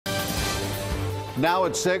Now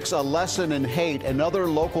at 6, a lesson in hate. Another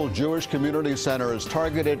local Jewish community center is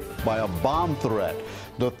targeted by a bomb threat.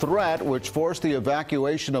 The threat, which forced the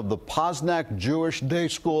evacuation of the Poznak Jewish Day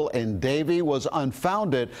School in Davie, was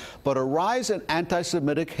unfounded, but a rise in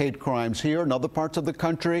anti-Semitic hate crimes here and other parts of the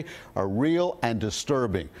country are real and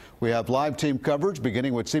disturbing. We have live team coverage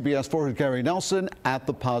beginning with CBS 4's Gary Nelson at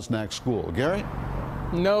the Poznak school. Gary?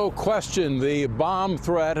 No question, the bomb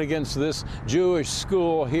threat against this Jewish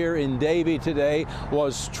school here in Davie today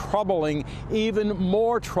was troubling, even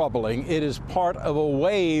more troubling. It is part of a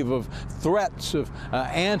wave of threats of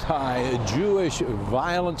anti-Jewish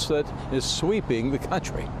violence that is sweeping the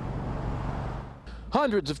country.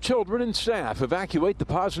 Hundreds of children and staff evacuate the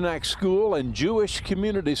Poznak School and Jewish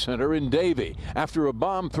Community Center in Davie after a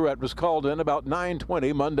bomb threat was called in about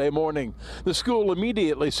 9:20 Monday morning. The school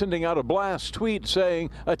immediately sending out a blast tweet saying,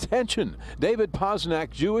 "Attention, David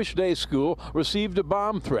Poznak Jewish Day School received a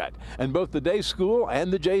bomb threat, and both the day school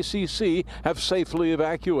and the JCC have safely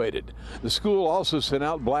evacuated." The school also sent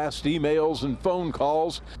out blast emails and phone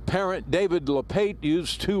calls. Parent David LePate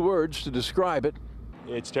used 2 words to describe it.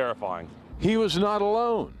 It's terrifying. He was not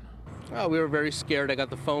alone. Oh, we were very scared. I got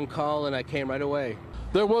the phone call and I came right away.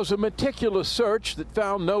 There was a meticulous search that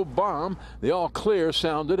found no bomb. The all clear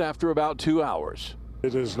sounded after about 2 hours.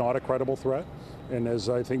 It is not a credible threat, and as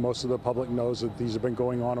I think most of the public knows, that these have been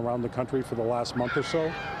going on around the country for the last month or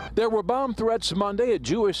so. There were bomb threats Monday at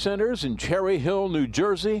Jewish centers in Cherry Hill, New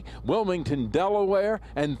Jersey, Wilmington, Delaware,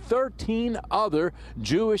 and 13 other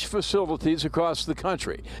Jewish facilities across the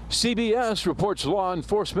country. CBS reports law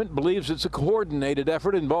enforcement believes it's a coordinated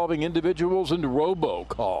effort involving individuals and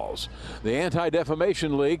robocalls. The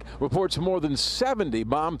Anti-Defamation League reports more than 70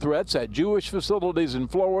 bomb threats at Jewish facilities in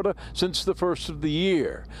Florida since the first of the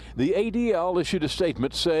year. The ADL issued a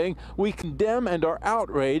statement saying, "We condemn and are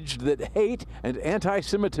outraged that hate and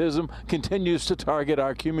anti-Semitism continues to target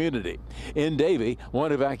our community." In Davie,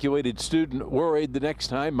 one evacuated student worried the next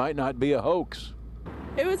time might not be a hoax.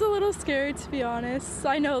 It was a little scary, to be honest.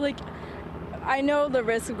 I know the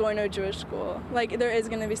risk of going to a Jewish school. There is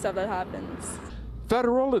going to be stuff that happens.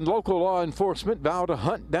 Federal and local law enforcement vow to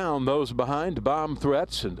hunt down those behind bomb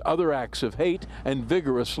threats and other acts of hate and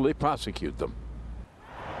vigorously prosecute them.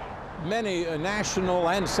 Many national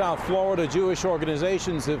and South Florida Jewish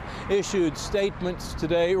organizations have issued statements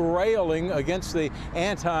today railing against the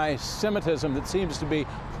anti-Semitism that seems to be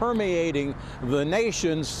permeating the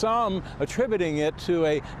nation, some attributing it to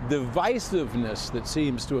a divisiveness that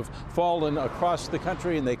seems to have fallen across the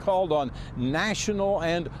country, and they called on national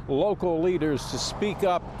and local leaders to speak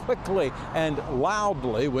up quickly and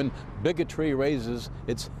loudly when bigotry raises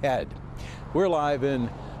its head. We're live in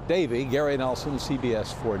Davie. Gary Nelson,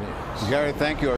 CBS 4 News. Gary, thank you.